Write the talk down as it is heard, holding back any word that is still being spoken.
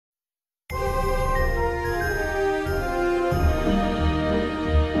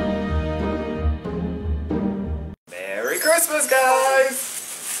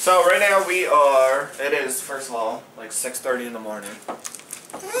So right now we are, it is, first of all, like 6:30 in the morning.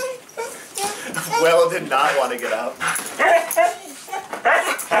 Will did not want to get up.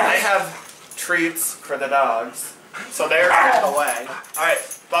 I have treats for the dogs, so they're on the way.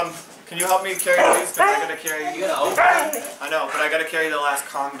 Alright, Bum, can you help me carry these? Because I gotta carry. You gotta open it. I know, but I gotta carry the last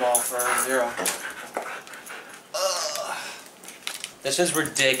Kong ball for Zero. This is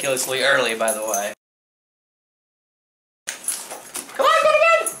ridiculously early, by the way. Come on, go to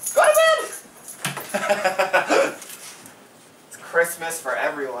bed! Go to bed! It's Christmas for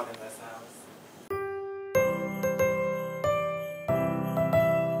everyone in this house.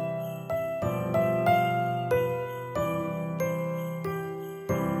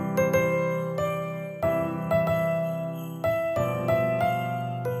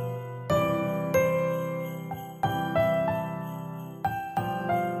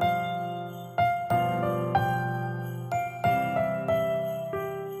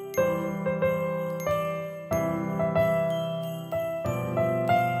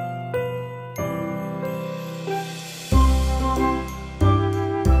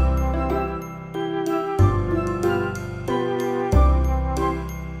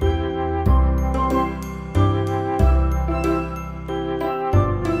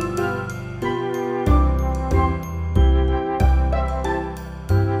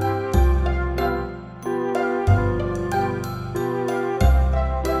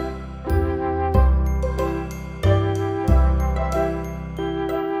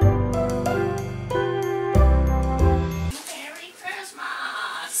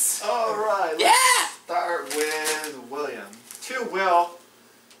 Will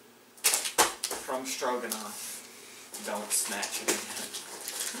from Stroganoff. Don't snatch it again.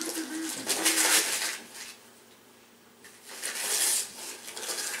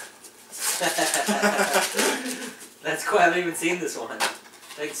 That's cool. I haven't even seen this one.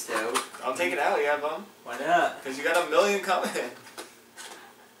 Thanks, Joe. I'll take it out, yeah, Bum. Why not? Because you got a million coming.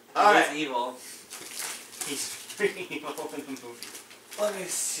 Alright. He's evil. He's pretty evil in the movie. Let me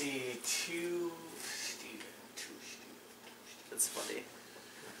see. Two Steven. That's funny.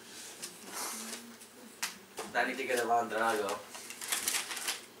 I need to get Ivan Drago.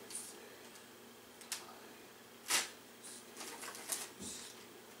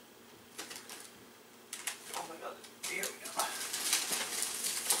 Oh my god. Here we go.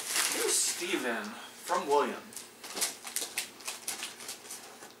 Here's Steven from William.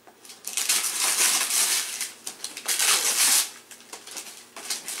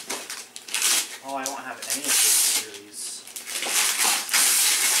 Oh, I don't have any of this series.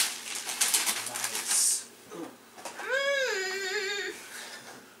 Nice.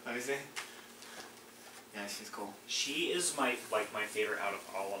 Let me see. Yeah, she's cool. She is my favorite out of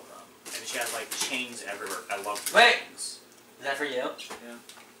all of them. And she has like chains everywhere. I love Wait! chains. Is that for you? Yeah.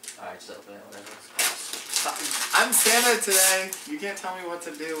 Alright, just open it, whatever. I'm Santa today. You can't tell me what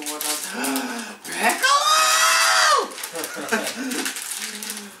to do. What I'm Piccolo!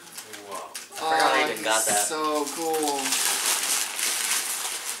 Whoa. I forgot I even got that. So cool.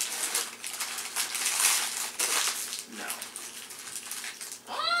 No.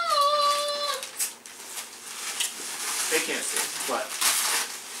 They can't see, but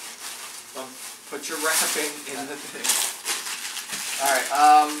put your wrapping in the thing. Alright,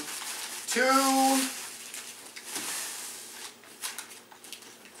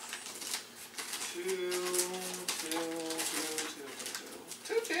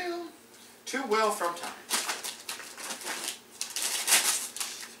 two Will from Time.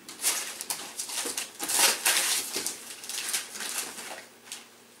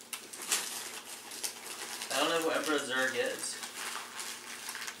 I don't know who Emperor Zurg is.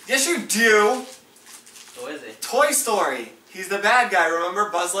 Yes, you do! Who is he? Toy Story! He's the bad guy, remember?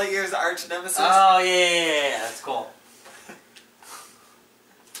 Buzz Lightyear's arch nemesis? Oh, yeah, that's cool.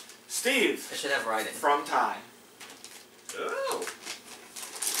 Steve. I should have writing. From Ty. Ooh.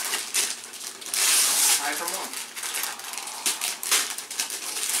 Ty from one.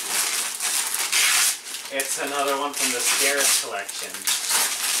 It's another one from the Scarus collection.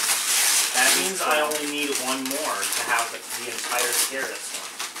 That means I only need one more to have the entire Scarus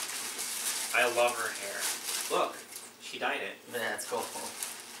one. I love her hair. Look, she dyed it. Yeah, that's cool.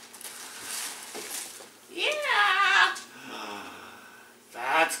 Yeah!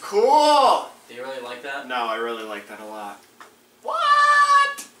 That's cool! Do you really like that? No, I really like that a lot.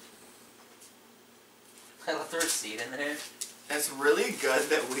 What? I left her a seed in there. It's really good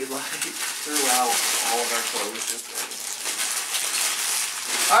that we threw out all of our clothes just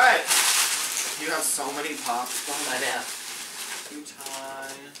right. Alright. You have so many pops. I know. 2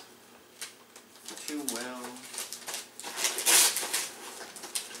 Ty. 2 Will.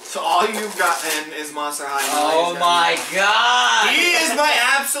 So all you've gotten is Monster High. Oh my god! He is my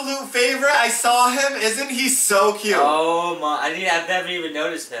absolute favorite. I saw him. Isn't he so cute? Oh my! I've never even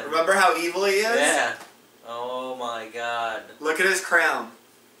noticed him. Remember how evil he is? Yeah. Oh my god. Look at his crown.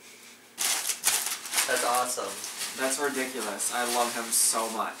 That's awesome. That's ridiculous. I love him so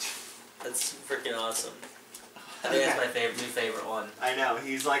much. That's freaking awesome. I think that's my new favorite one. I know.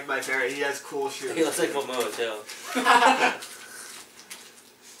 He's like my favorite. He has cool shoes. He looks like Momoa too.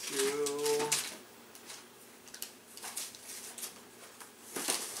 2.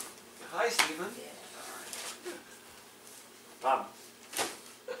 Hi, Steven. Bob.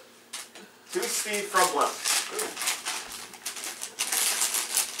 To Steve from Will.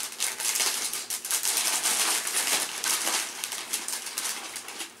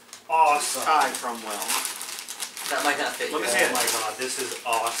 Awesome. Hi from Will. That might not fit you. Let me see Oh my god, this is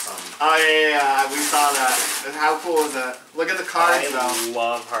awesome. Oh yeah, we saw that. How cool is that? Look at the cards though. I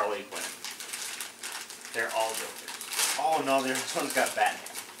love Harley Quinn. They're all Jokers. Oh no, this one's got Batman.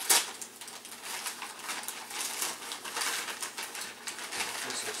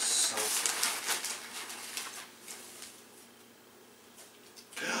 This is so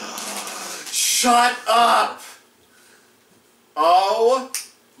cool. Shut up! Oh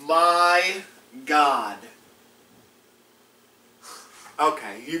my god.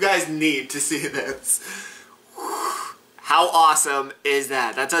 Okay, you guys need to see this. How awesome is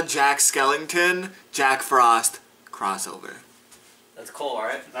that? That's a Jack Skellington, Jack Frost crossover. That's cool,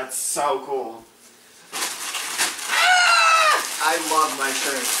 right? That's so cool. I love my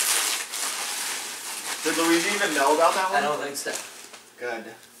shirt. Did Luigi even know about that one? I don't think so.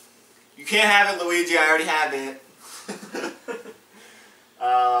 Good. You can't have it, Luigi. I already have it.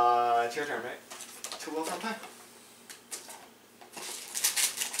 It's your turn, right? 2 wheels on time.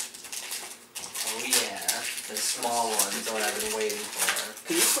 Oh yeah, the small ones are what I've been waiting for.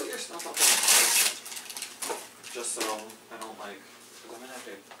 Can you put your stuff up on the table? Just so I don't like, because I'm going to have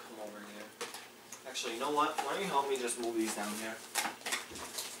to come over here. Actually, you know what? Why don't you help me just move these down here?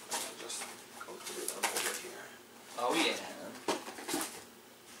 I'll just go through them over here. Oh yeah.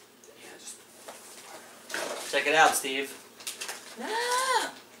 Yeah, just... Check it out, Steve.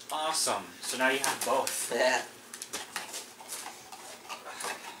 awesome. So now you have both. Yeah.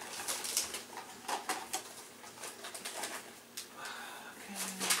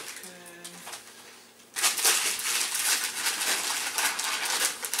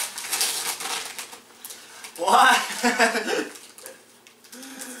 What?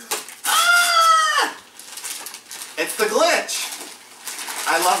 Ah! It's the glitch.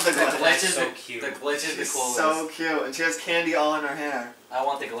 I love the glitch. The glitch is so the cute. The glitch is the She's coolest. so cute, and she has candy all in her hair. I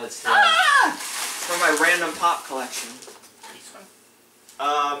want the glitch too. Ah! From my random pop collection. Each one?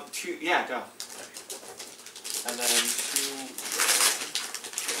 2. Yeah, go. And then 2.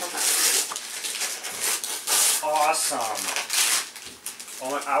 Awesome.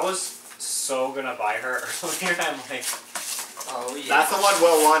 Oh my, I was so gonna buy her earlier. I'm like, Oh yeah. That's the one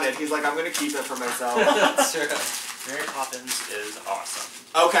Will wanted. He's like, I'm gonna keep it for myself. That's true. Mary Poppins is awesome.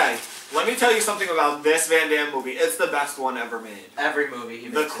 Okay, let me tell you something about this Van Damme movie. It's the best one ever made. Every movie he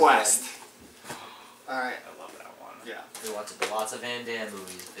makes. The is Quest. good. Alright. I love that one. Yeah. We watch lots of Van Damme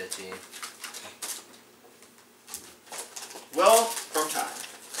movies, bitchy. Will from Ty.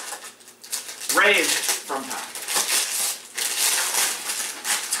 Rage from Ty.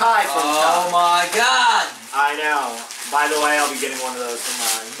 Ty from Ty. Oh my god! I know. By the way, I'll be getting one of those for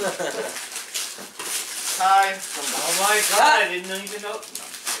mine. Ty from Ty. Oh my god, I didn't even know.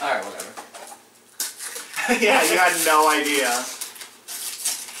 Alright, whatever. Yeah, you had no idea.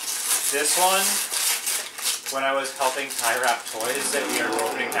 This one, when I was helping Ty wrap toys that we were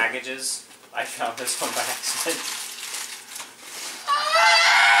opening packages, I found this one by accident.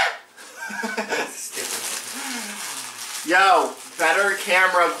 Yo, better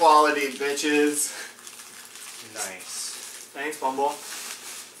camera quality, bitches. Nice. Thanks, Bumble.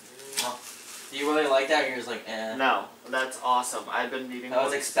 Do you really like that or you're just like, eh? No, that's awesome. I've been needing That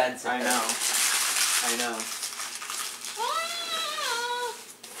was one. expensive. I know. I know.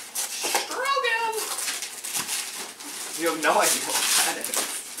 Strogan! You have no idea what that is.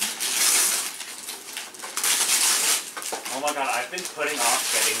 Oh my god, I've been putting off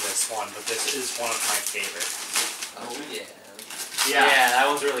getting this one, but this is one of my favorites. Oh yeah. Yeah. Yeah, that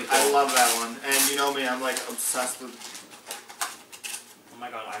one's really cool. I love that one. And you know me, I'm like obsessed with... Oh my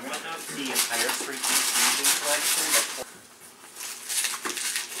god, I'm gonna have the entire Freaky Fusion collection.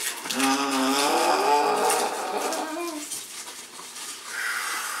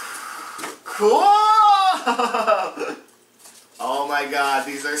 Cool! Oh my god,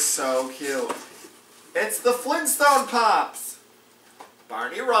 these are so cute. It's the Flintstone Pops!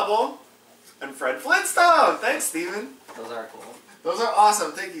 Barney Rubble, and Fred Flintstone. Thanks, Steven. Those are cool. Those are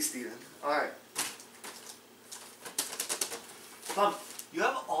awesome. Thank you, Steven. Alright. Mom, you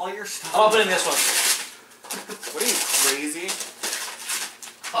have all your stuff. I'm opening this one. What are you, crazy?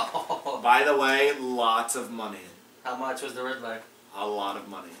 Oh. By the way, lots of money. How much was the Riddler? A lot of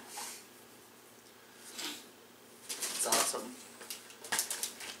money. It's awesome.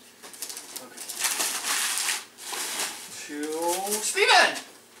 Okay. To Steven!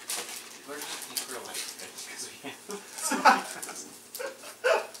 We're just equal like this because we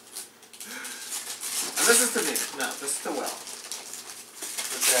And this is to me. No, this is to Will.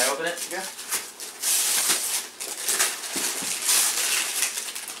 Should I open it? Yeah.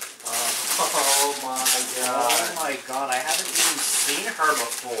 Oh my god. Oh my god, I haven't even seen her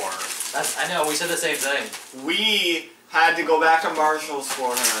before. I know, we said the same thing. We had to go back to Marshall's for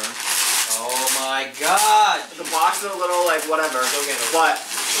her. Oh my god! The box is a little like whatever, but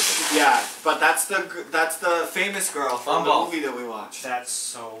yeah, but that's the famous girl from Bumble. the movie that we watched. That's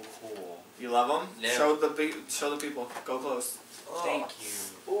so cool. You love them? Yeah. Show the people. Go close. Thank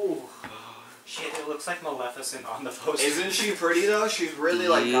you. Ooh. Shit, it looks like Maleficent on the poster. Isn't she pretty though? She's really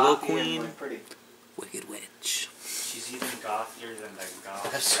like Evil gothy queen. and like pretty. Wicked Witch. She's even gothier than the goth.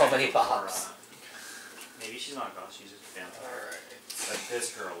 There's so many or, pops. Maybe she's not goth, she's just a vampire. Alright. But this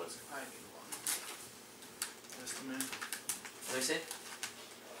girl is. I need one. Just a minute. Let me see.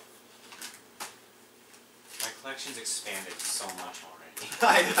 My collection's expanded so much already.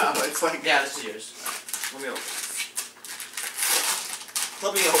 I know, it's like Yeah, this is yours. let me open this.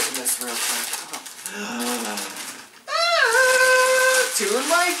 Let me open this real quick. Toon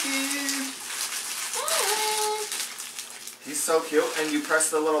Mikey! He's so cute, and you press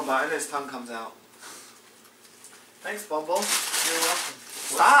the little button, his tongue comes out. Thanks, Bumble. You're welcome.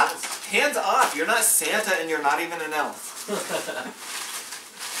 Stop! Hands off! You're not Santa and you're not even an elf.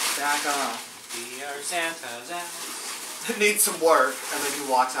 Back off. We are Santa's ass. It needs some work, and then he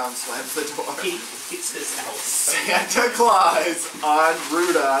walks out and slams the door. He eats his house. Santa Claus on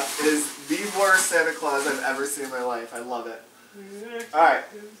Rudolph is the worst Santa Claus I've ever seen in my life. I love it. Alright.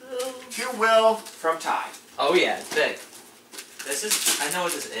 To Will from Ty. Oh yeah, it's big. This is, I know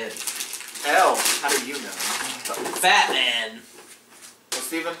what this is. L. How do you know? Batman! Well,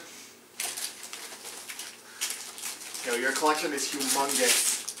 Steven. Yo, your collection is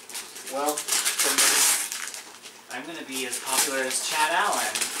humongous. Well, from this. I'm gonna be as popular as Chad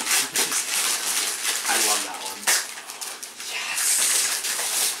Allen. I love that one.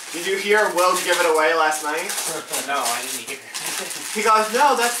 Yes! Did you hear Will give it away last night? No, I didn't hear. He goes,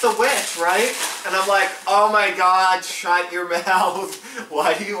 no, that's the witch, right? And I'm like, oh my god, shut your mouth.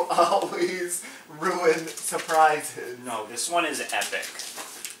 Why do you always ruin surprises? No, this one is epic.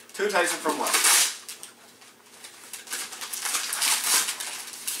 Two Tyson from what?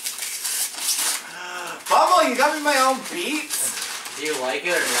 Bumble, you got me my own beats? Do you like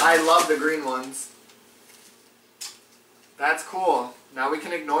it or not? I love the green ones. That's cool. Now we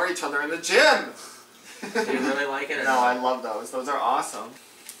can ignore each other in the gym. Do you really like it or No, not? I love those. Those are awesome.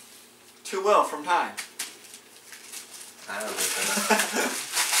 To Will from Ty. I don't think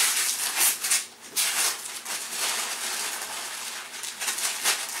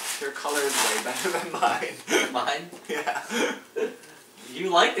so. Your color is way better than mine. Mine? Yeah. You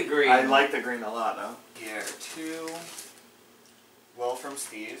like the green. I like the green a lot, though. Here, to Will from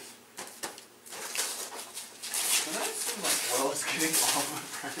Steve. Can I assume like Will is getting all the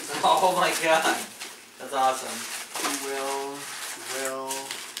presents? Oh my god. That's awesome. To Will,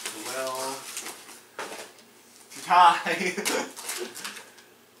 to Ty.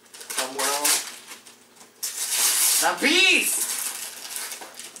 From Will. The Beast!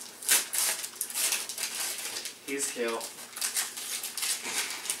 He's cute.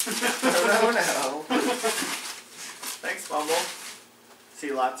 No. Thanks, Bumble. See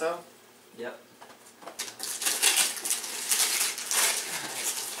Lotso? Yep.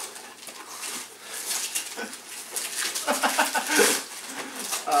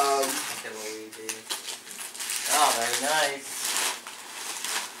 Okay, Luigi. Oh, very nice.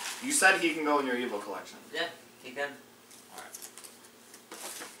 You said he can go in your evil collection. Yeah, he can.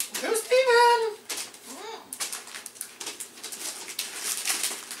 To Steven!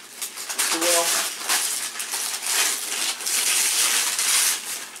 To Will.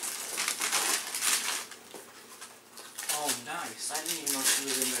 Oh, nice. I didn't even know she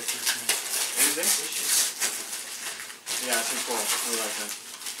was in there. Anything? Yeah, she's cool. We like her.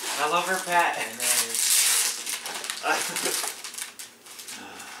 I love her pet. Very nice.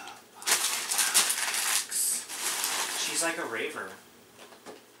 She's like a raver.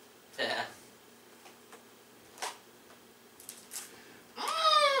 Yeah.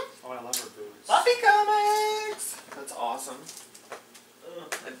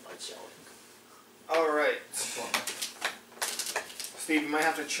 it's showing. Alright. Which one? Steve, you might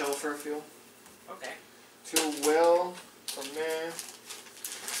have to chill for a few. Okay. To Will, from me.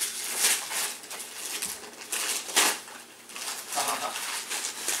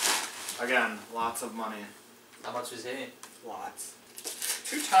 Again, lots of money. How much was he? Lots.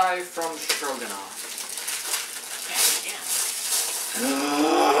 To Ty from Stroganoff.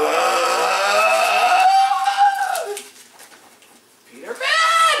 Peter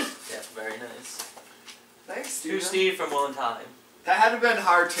Pan! Yeah, very nice. Thanks, To Steve. Steve from Will and Time. That had been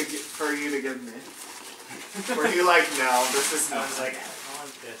hard to get, for you to give me. Were you like, no, this is I not. was like, I don't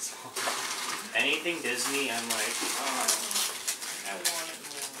want this one. Anything Disney, I'm like, oh, I want it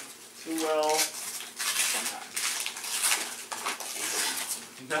more. Too well. Sometimes.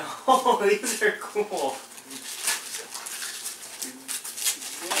 No, these are cool.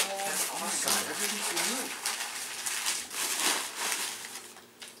 That's awesome. Everything's so good.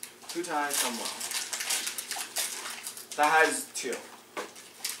 Two ties from Will. That has two.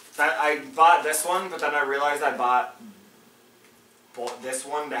 That I bought this one, but then I realized I bought this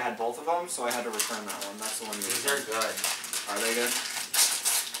one that had both of them, so I had to return that one. That's the one you These returned. are good. Are they good?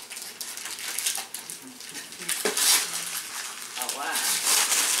 Oh wow.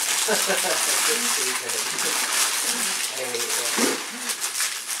 I hate that.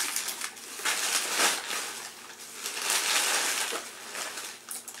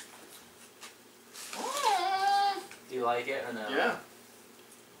 Do you like it or no? Yeah.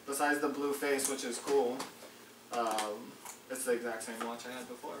 Besides the blue face, which is cool, it's the exact same watch I had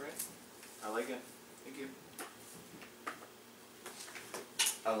before, right? I like it. Thank you.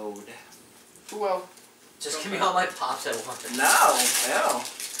 Ode. Who will? Just give me all my pops at once. No. Ew.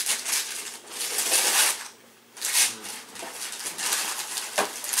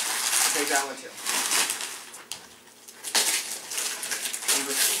 Take that one too. And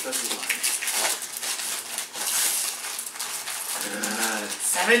this is mine.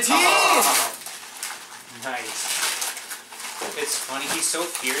 17! Oh, Nice. It's funny, he's so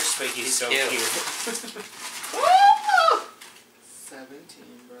fierce, but he's so cute. cute. 17,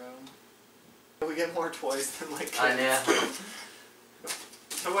 bro. We get more toys than like kids. I know.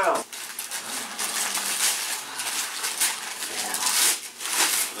 So well.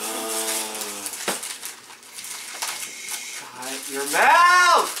 Shut your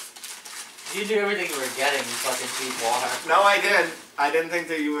mouth! You knew everything you were getting, you fucking cheap water. No, I didn't. I didn't think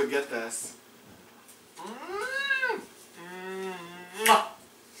that you would get this.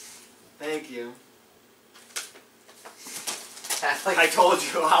 Thank you. That's like I told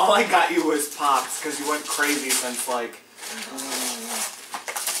you, all I got you was Pops, because you went crazy since, like...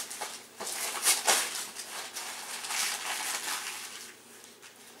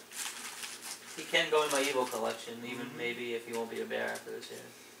 he can go in my evil collection, even maybe if he won't be a bear after this year.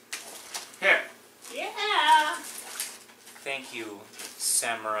 Here. Yeah. Thank you,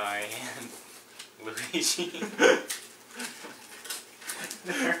 Samurai and Luigi.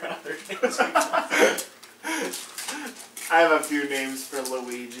 There are other things. I have a few names for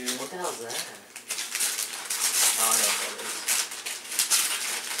Luigi. What the hell is that? Oh, I know what that is.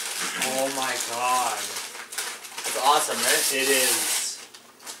 Oh my god. It's awesome, right? It is.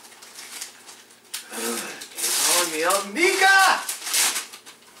 You're calling me out, Nika!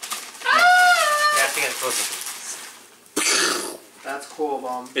 You have to get closer. That's cool,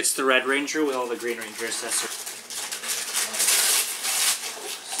 Mom. It's the Red Ranger with all the Green Ranger accessories.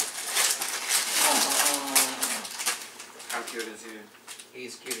 How cute is he?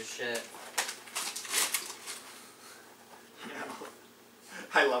 He's cute as shit. Yeah.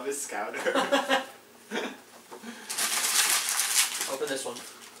 I love his scouter. Open this one.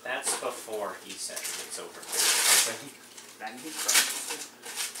 That's before he says it's over 50. Then he cries.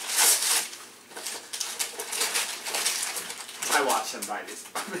 I watched him buy these.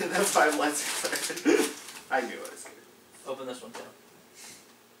 That's why I'm less excited. I knew it was good. Open this one too.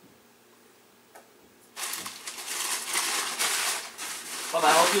 Mom,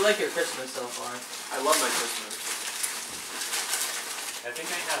 I hope you like your Christmas so far. I love my Christmas. I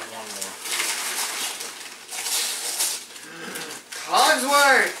think I have one Cogsworth!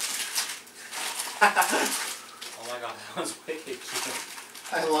 more. Oh my god, that was wicked cute.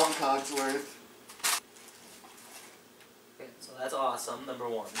 I love Cogsworth. Okay, so that's awesome, number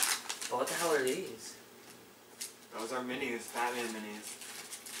one. But what the hell are these? Those are minis, Batman minis.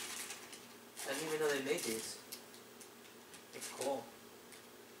 I didn't even know they made these. It's cool.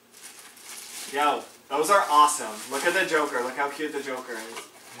 Yo, those are awesome. Look at the Joker. Look how cute the Joker is.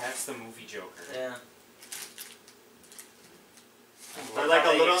 That's the movie Joker. Yeah. They're like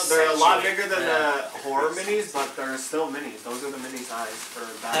a little. They're a lot bigger than the horror minis, but they're still minis. Those are the mini size for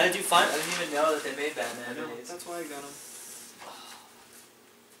How Batman. did you find? I didn't even know that they made I Batman know, minis. that's why I got them.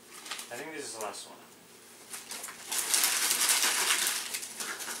 I think this is the last one.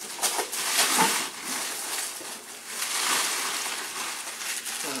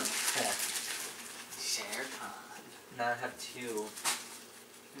 Shere Khan. Now I have two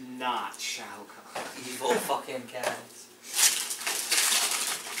Not Shao Kahn. evil fucking cats.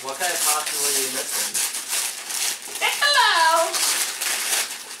 What could I possibly be missing? Hello!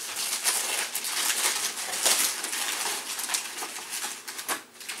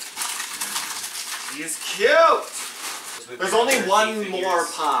 He's cute! There's only one figures. more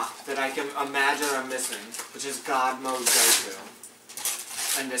pop that I can imagine I'm missing, which is God Mode Goku.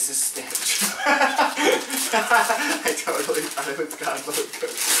 And this is Stitch. I totally thought it was God Mode Goku.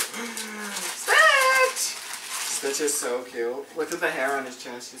 Stitch! Stitch is so cute. Look at the hair on his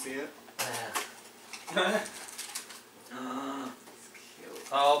chest, you see it? Cute.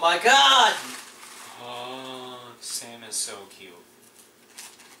 Oh my god! Oh, Sam is so cute.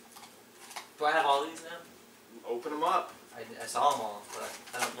 Do I have all these now? Open them up. I saw them all, but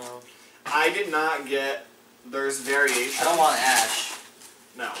I don't know. I did not get... There's variations. I don't want Ash.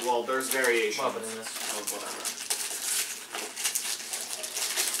 No, well, there's variations. Well, but in this. Of whatever.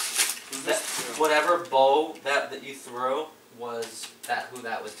 That, whatever bow that you threw was who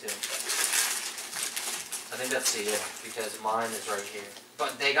that was to. I think that's to you, because mine is right here.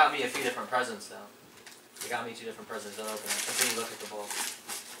 But they got me a few different presents though. They got me 2 different presents. Don't open it until you look at the bow.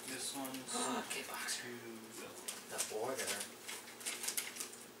 This one's K-Box. The order.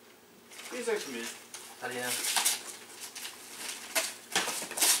 These are to me. How do you know?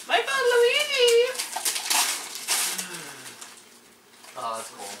 Michael Luigi! Oh,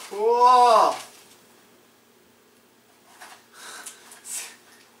 that's cool. Cool!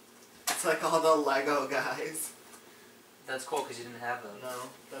 It's like all the Lego guys. That's cool because you didn't have them. No,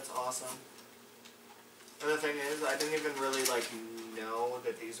 that's awesome. And the thing is, I didn't even really like know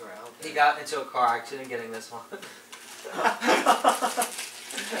that these were out there. He got into a car accident getting this one.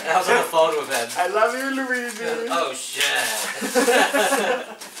 And I was on the phone with him. I love you, Luigi! Oh shit.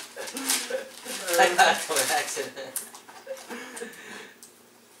 I got into an accident.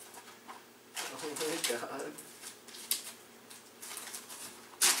 Oh my god.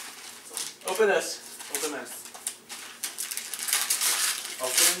 Open this. Open this.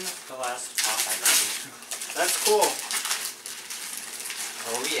 Open the last pop I got you. That's cool.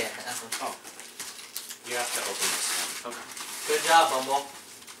 Oh yeah. Oh. You have to open this one. Okay. Good job, Bumble.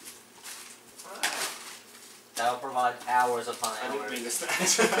 That'll provide hours upon I didn't hours. mean to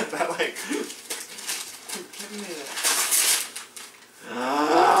snatch that, like... Give me that.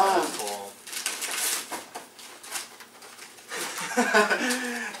 That's cool.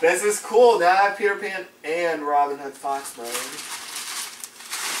 This is cool. Now I have Peter Pan and Robin Hood Fox mode.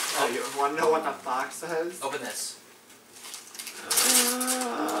 Oh, you want to know what the fox says? Open this.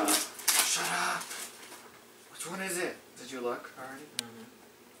 Shut up. Which one is it? Did you look already? Mm-hmm.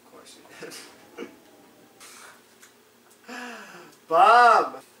 Of course you did.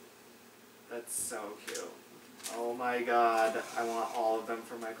 Bob! That's so cute. Oh my god. I want all of them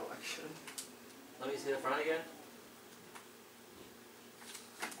for my collection. Let me see the front again.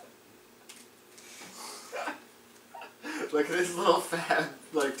 Look at this little fat,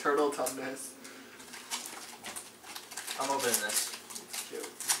 like, turtle tumness. I'm opening this. It's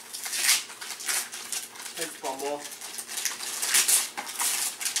cute. Thanks, Bumble.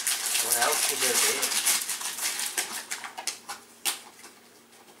 What else could there be?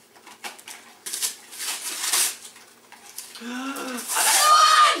 Another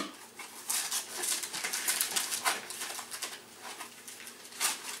one!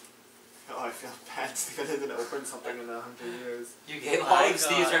 Oh, I feel bad because I didn't open something in 100 years. You gave Oh all my of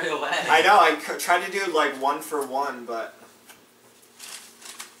Steve's God. right away. I know, I tried to do like 1 for 1, but...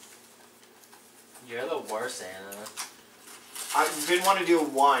 You're the worst, Anna. I didn't want to do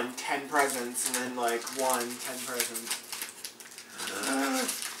 1, 10 presents, and then like 1, 10 presents.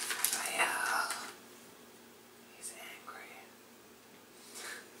 He's angry.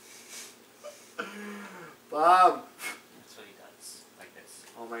 Bob! That's what he does. Like this.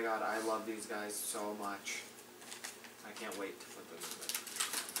 Oh my god, I love these guys so much. I can't wait to put them in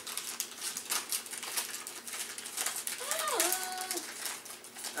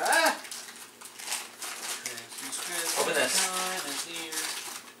there. Ah! Open this.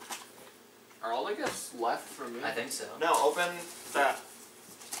 Are all the gifts left for me? I think so. No, open that.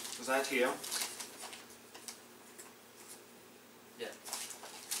 Was that to you?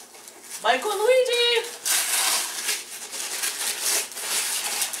 Michael and Luigi!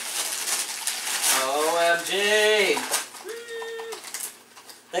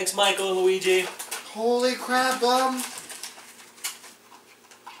 Thanks, Michael and Luigi. Holy crap,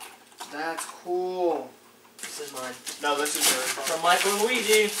 That's cool. This is mine. No, this is yours. From Michael and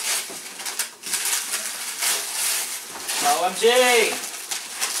Luigi. OMG!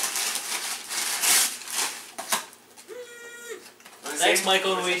 Thanks,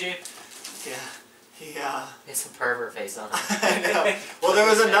 Michael and Luigi. Yeah. It's a pervert face on it. I know. Well, there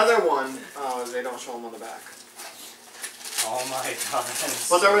was another one. Oh, they don't show them on the back. Oh my god.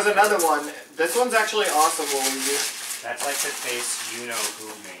 Well, there was another one. This one's actually awesome, Luigi. That's like the face you know who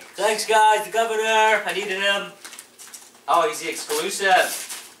makes. Thanks, guys. The governor. I needed him. Oh, he's the exclusive.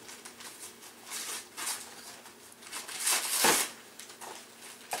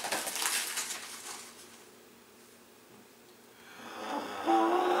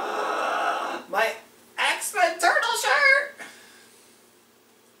 My X-Men turtle shirt!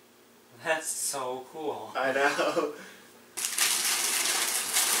 That's so cool. I know.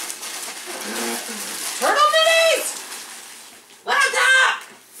 Turtle minis! Laptop!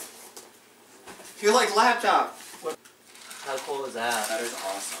 You like laptop? What? How cool is that? That is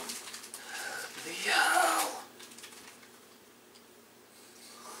awesome. Leo!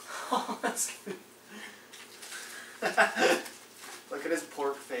 Oh, that's good. Look at his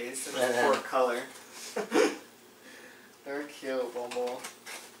pork face and his pork color. They're cute, Bumble.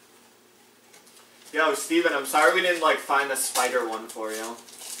 Yo, Steven, I'm sorry we didn't find the spider one for you.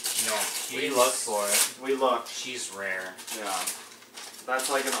 No, We looked for it. We looked. she's rare. Yeah. That's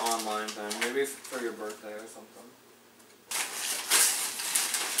like an online thing. Maybe for your birthday or something.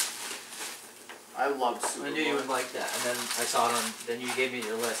 I love Superboy. I knew you would like that, and then I saw it on. Then you gave me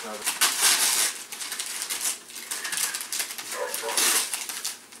your list, and I was like,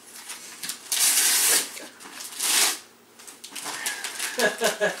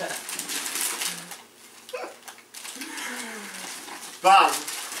 Bob,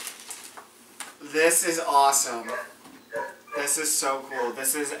 this is awesome. This is so cool.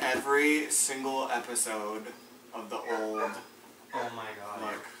 This is every single episode of the old. Oh my god.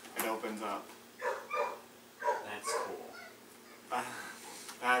 Look, it opens up. That's cool.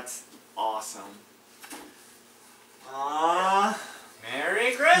 That's awesome.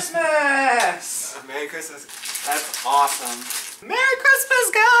 Merry Christmas! Merry Christmas. That's awesome. Merry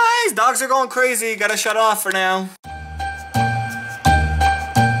Christmas, guys! Dogs are going crazy. Gotta shut off for now.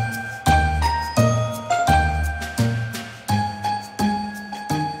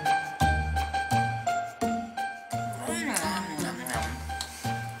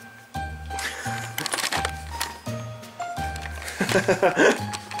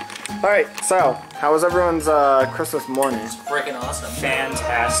 Alright, so, how was everyone's Christmas morning? it's freaking awesome.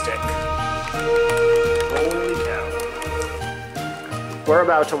 Fantastic. Holy cow. We're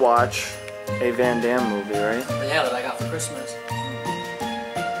about to watch a Van Damme movie, right? Yeah, that I got for Christmas.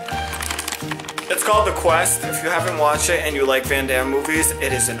 It's called The Quest. If you haven't watched it and you like Van Damme movies,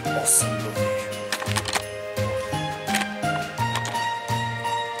 it is an awesome movie.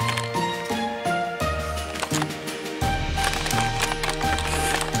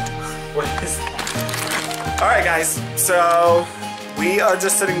 What is that? Alright guys, so we are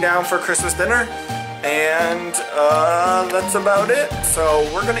just sitting down for Christmas dinner and that's about it. So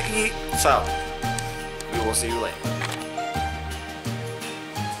we're gonna eat, so we will see you later.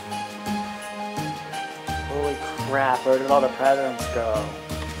 Holy crap, where did all the presents go?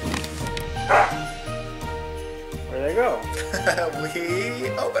 Where'd they go? We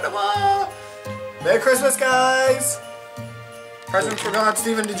open them up! Merry Christmas, guys! Presents for God.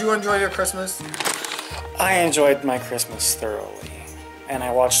 Steven, did you enjoy your Christmas? I enjoyed my Christmas thoroughly. And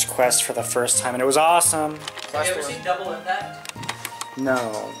I watched Quest for the first time and it was awesome. Have you ever seen Double Impact?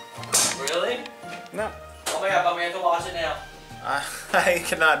 No. Really? No. Oh my god, but we have to watch it now. I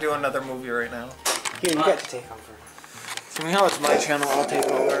cannot do another movie right now. Here, you get to take over. So now it's my channel, I'll take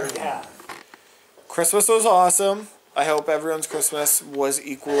over. Yeah. Christmas was awesome. I hope everyone's Christmas was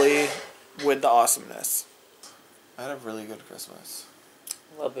equally with the awesomeness. I had a really good Christmas.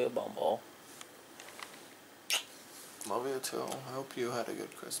 Love you, Bumble. Love you too. I hope you had a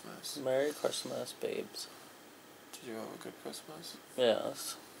good Christmas. Merry Christmas, babes. Did you have a good Christmas?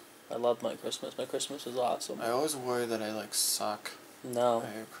 Yes. I love my Christmas. My Christmas is awesome. I always worry that I suck No.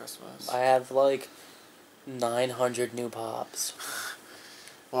 at Christmas. I have 900 new pops.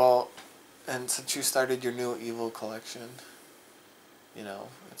 Well, and since you started your new Evil collection,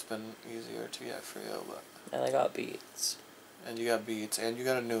 it's been easier to get for you, but. And I got Beats. And you got Beats, and you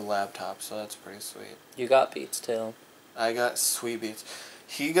got a new laptop, so that's pretty sweet. You got Beats too. I got sweet Beats.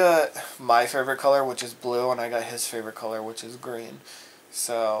 He got my favorite color, which is blue, and I got his favorite color, which is green.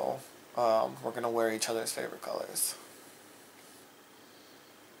 So, we're gonna wear each other's favorite colors.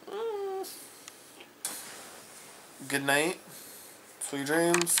 good night. Sweet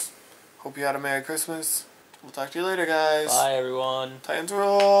dreams. Hope you had a Merry Christmas. We'll talk to you later, guys. Bye, everyone. Titans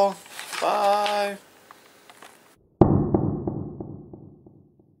rule. Bye.